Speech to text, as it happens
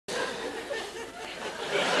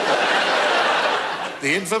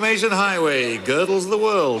The information highway girdles the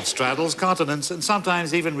world, straddles continents, and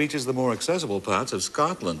sometimes even reaches the more accessible parts of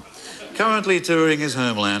Scotland. Currently touring his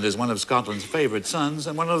homeland is one of Scotland's favourite sons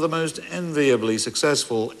and one of the most enviably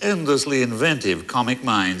successful, endlessly inventive comic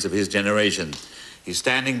minds of his generation. He's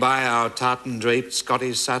standing by our tartan-draped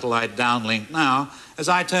Scottish satellite downlink now as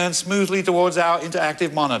I turn smoothly towards our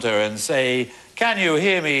interactive monitor and say, "Can you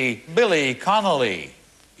hear me, Billy Connolly?"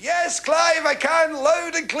 Yes, Clive, I can,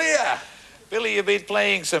 loud and clear. Billy, you've been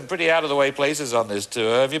playing some pretty out-of-the-way places on this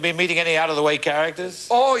tour. Have you been meeting any out-of-the-way characters?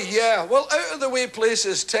 Oh, yeah. Well, out-of-the-way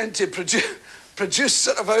places tend to produce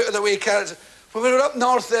sort of out-of-the-way characters. When we were up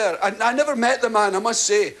north there, I never met the man, I must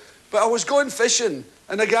say, but I was going fishing,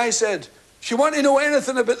 and the guy said, "If you want to know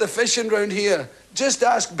anything about the fishing round here, just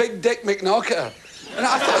ask Big Dick McKnocker." And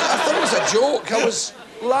I thought it was a joke. I was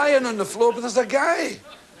lying on the floor, but there's a guy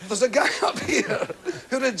up here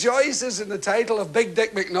who rejoices in the title of Big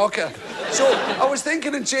Dick McKnocker. So I was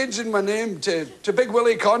thinking of changing my name to Big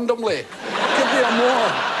Willie Condomly. Give me a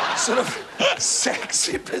more sort of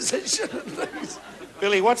sexy position and things.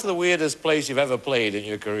 Billy, what's the weirdest place you've ever played in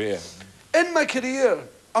your career? In my career,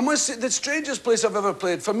 I must say the strangest place I've ever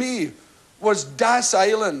played for me was Das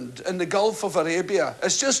Island in the Gulf of Arabia.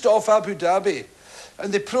 It's just off Abu Dhabi.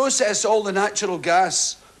 And they process all the natural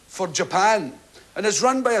gas for Japan. And it's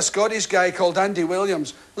run by a Scottish guy called Andy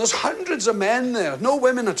Williams. There's hundreds of men there, no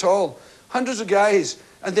women at all. Hundreds of guys.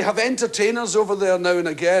 And they have entertainers over there now and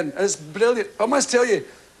again. And it's brilliant. I must tell you,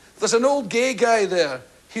 there's an old gay guy there.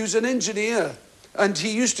 He was an engineer. And he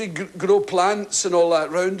used to grow plants and all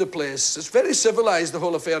that round the place. It's very civilised, the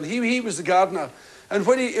whole affair. And he was the gardener. And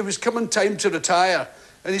when it was coming time to retire,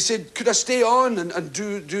 and he said, "Could I stay on and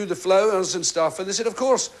do the flowers and stuff?" And they said, "Of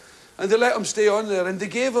course." And they let him stay on there, and they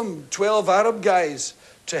gave him 12 Arab guys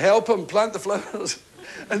to help him plant the flowers.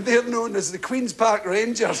 And they're known as the Queen's Park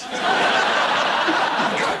Rangers. You've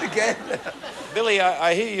got to get there. Billy,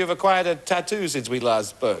 I hear you've acquired a tattoo since we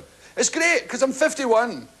last spoke. It's great, because I'm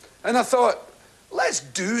 51, and I thought, let's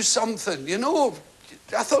do something, you know?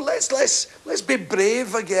 I thought, let's be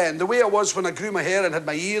brave again, the way I was when I grew my hair and had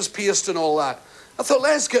my ears pierced and all that. I thought,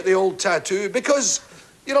 let's get the old tattoo, because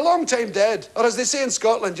you're a long time dead. Or as they say in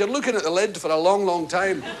Scotland, you're looking at the lid for a long, long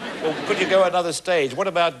time. Well, could you go another stage? What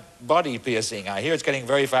about body piercing? I hear it's getting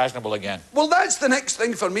very fashionable again. Well, that's the next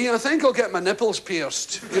thing for me. I think I'll get my nipples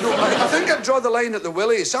pierced. You know, I think I'd draw the line at the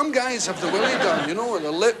willy. Some guys have the willy done, you know, and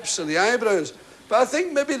the lips and the eyebrows. But I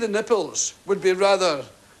think maybe the nipples would be rather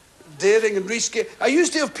daring and risky. I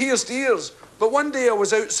used to have pierced ears, but one day I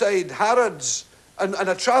was outside Harrods, and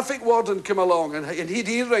a traffic warden came along, and he'd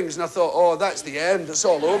earrings, and I thought, oh, that's the end, it's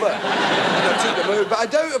all over. And I took them out. But I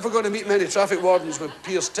doubt if we're going to meet many traffic wardens with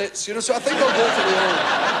pierced tits, you know, so I think I'll go for the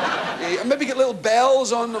old. And maybe get little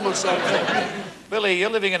bells on them or something. Billy,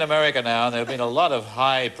 you're living in America now, and there have been a lot of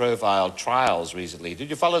high-profile trials recently.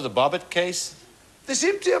 Did you follow the Bobbitt case? They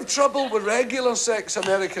seem to have trouble with regular sex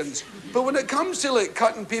Americans, but when it comes to, like,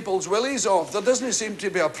 cutting people's willies off, there doesn't seem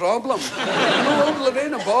to be a problem. You know, old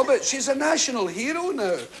Lorena Bobbitt, she's a national hero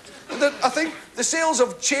now. I think the sales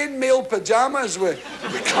of chainmail pyjamas with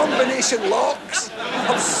combination locks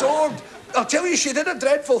have soared. I'll tell you, she did a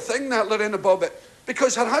dreadful thing, that Lorena Bobbitt,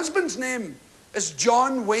 because her husband's name is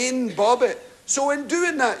John Wayne Bobbitt. So in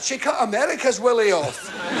doing that, she cut America's willy off.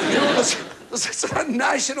 You know, there's a sort of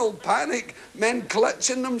national panic, men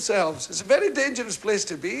clutching themselves. It's a very dangerous place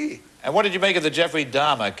to be. And what did you make of the Jeffrey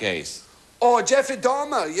Dahmer case? Oh, Jeffrey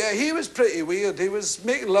Dahmer, yeah, he was pretty weird. He was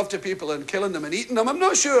making love to people and killing them and eating them. I'm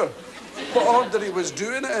not sure what order he was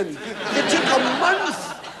doing it in. It took a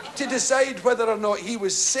month to decide whether or not he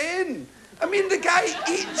was sane. I mean, the guy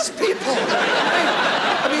eats people.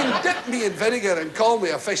 I mean, dip me in vinegar and call me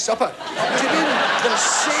a fish supper. Do you mean they're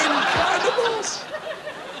sane cannibals?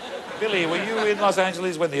 Billy, were you in Los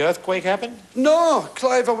Angeles when the earthquake happened? No,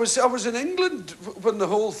 Clive, I was in England when the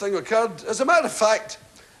whole thing occurred. As a matter of fact,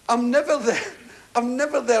 I'm never there. I'm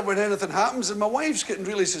never there when anything happens, and my wife's getting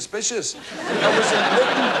really suspicious. I was in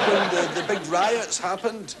Britain when the big riots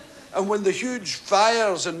happened, and when the huge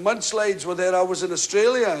fires and mudslides were there, I was in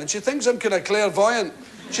Australia, and she thinks I'm kind of clairvoyant.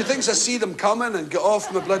 She thinks I see them coming and get off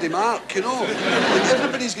my bloody mark, you know? And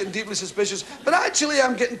everybody's getting deeply suspicious. But actually,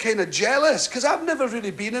 I'm getting kind of jealous, because I've never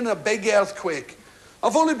really been in a big earthquake.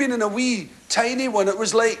 I've only been in a wee, tiny one. It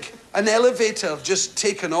was like an elevator just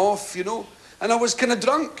taken off, you know? And I was kind of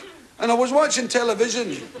drunk. And I was watching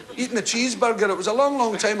television, eating a cheeseburger. It was a long,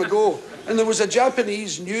 long time ago. And there was a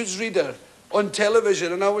Japanese newsreader on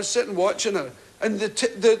television, and I was sitting watching her. And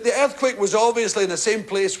the earthquake was obviously in the same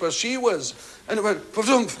place where she was. And it went,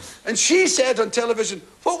 "Vroom." And she said on television,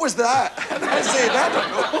 "What was that?" And I said, "I don't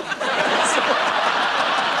know."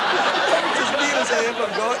 That was as near as I ever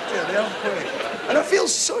after the earthquake. And I feel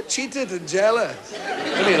so cheated and jealous.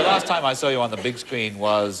 Billy, the last time I saw you on the big screen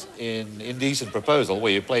was in Indecent Proposal,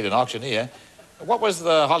 where you played an auctioneer. What was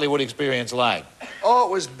the Hollywood experience like? Oh,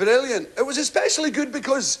 it was brilliant. It was especially good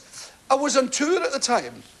because I was on tour at the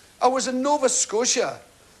time. I was in Nova Scotia.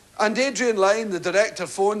 And Adrian Lyne, the director,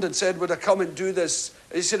 phoned and said, would I come and do this?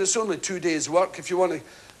 And he said, it's only 2 days' work if you want to.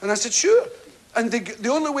 And I said, sure. And the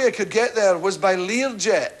only way I could get there was by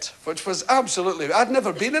Learjet, which was absolutely... I'd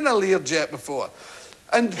never been in a Learjet before.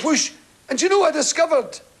 And whoosh. And you know, I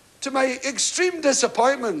discovered, to my extreme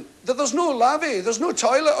disappointment, that there's no lavvy, there's no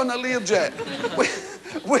toilet on a Learjet.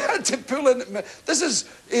 We had to pull in... This is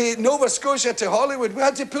Nova Scotia to Hollywood. We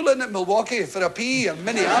had to pull in at Milwaukee for a pee or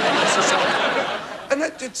Minneapolis or something.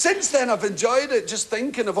 And since then, I've enjoyed it, just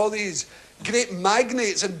thinking of all these great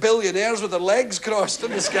magnates and billionaires with their legs crossed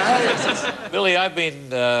in the skies. Billy, I've been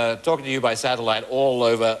talking to you by satellite all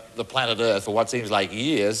over the planet Earth for what seems like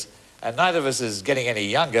years, and neither of us is getting any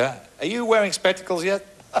younger. Are you wearing spectacles yet?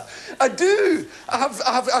 I do.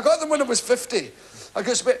 I got them when I was 50. I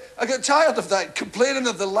got tired of that, complaining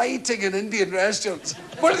of the lighting in Indian restaurants.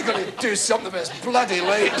 When are they going to do something that's bloody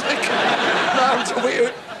late? I have to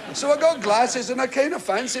wait. So I got glasses, and I kind of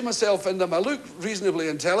fancy myself in them. I look reasonably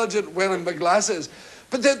intelligent wearing my glasses.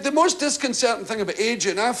 But the most disconcerting thing about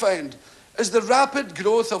aging, I find, is the rapid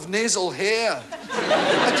growth of nasal hair.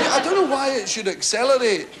 I don't know why it should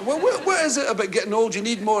accelerate. What is it about getting old? You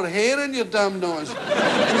need more hair in your damn nose.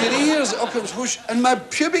 And your ears, up comes whoosh. And my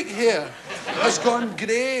pubic hair has gone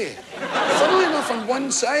grey. Funnily enough, on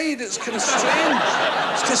one side, it's kind of strange.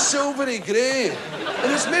 It's kind of silvery grey.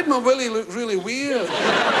 And it's made my willy look really weird.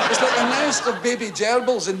 It's like a nest of baby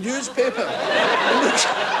gerbils in newspaper.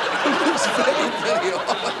 It looks very, very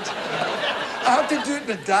odd. I have to do it in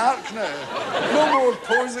the dark now. No more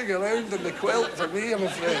posing around in the quilt for me, I'm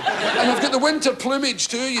afraid. And I've got the winter plumage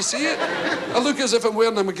too, you see it? I look as if I'm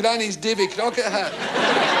wearing my granny's Davy Crockett hat.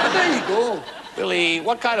 But there you go. Billy,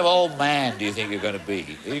 what kind of old man do you think you're going to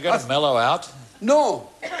be? Are you going to mellow out? No,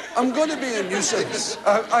 I'm going to be a nuisance.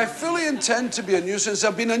 I fully intend to be a nuisance.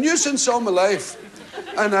 I've been a nuisance all my life,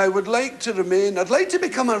 and I would like to remain. I'd like to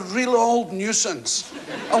become a real old nuisance.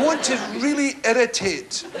 I want to really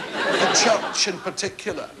irritate the church in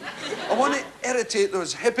particular. I want to irritate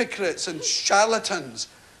those hypocrites and charlatans.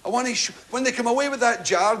 I want to, when they come away with that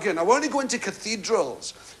jargon, I want to go into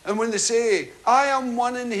cathedrals. And when they say, I am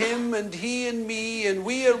one in him and he in me and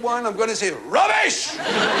we are one, I'm going to say, rubbish!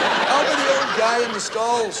 I'll be the old guy in the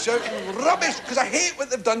stalls shouting, rubbish, because I hate what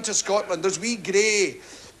they've done to Scotland. Those wee grey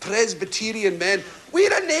Presbyterian men.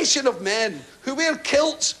 We're a nation of men who wear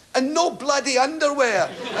kilts and no bloody underwear.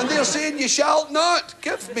 And they're saying, you shall not.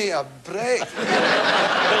 Give me a break.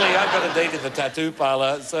 Billy, I've got a date in the tattoo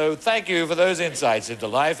parlor, so thank you for those insights into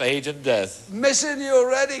life, age, and death. Missing you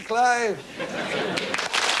already, Clive.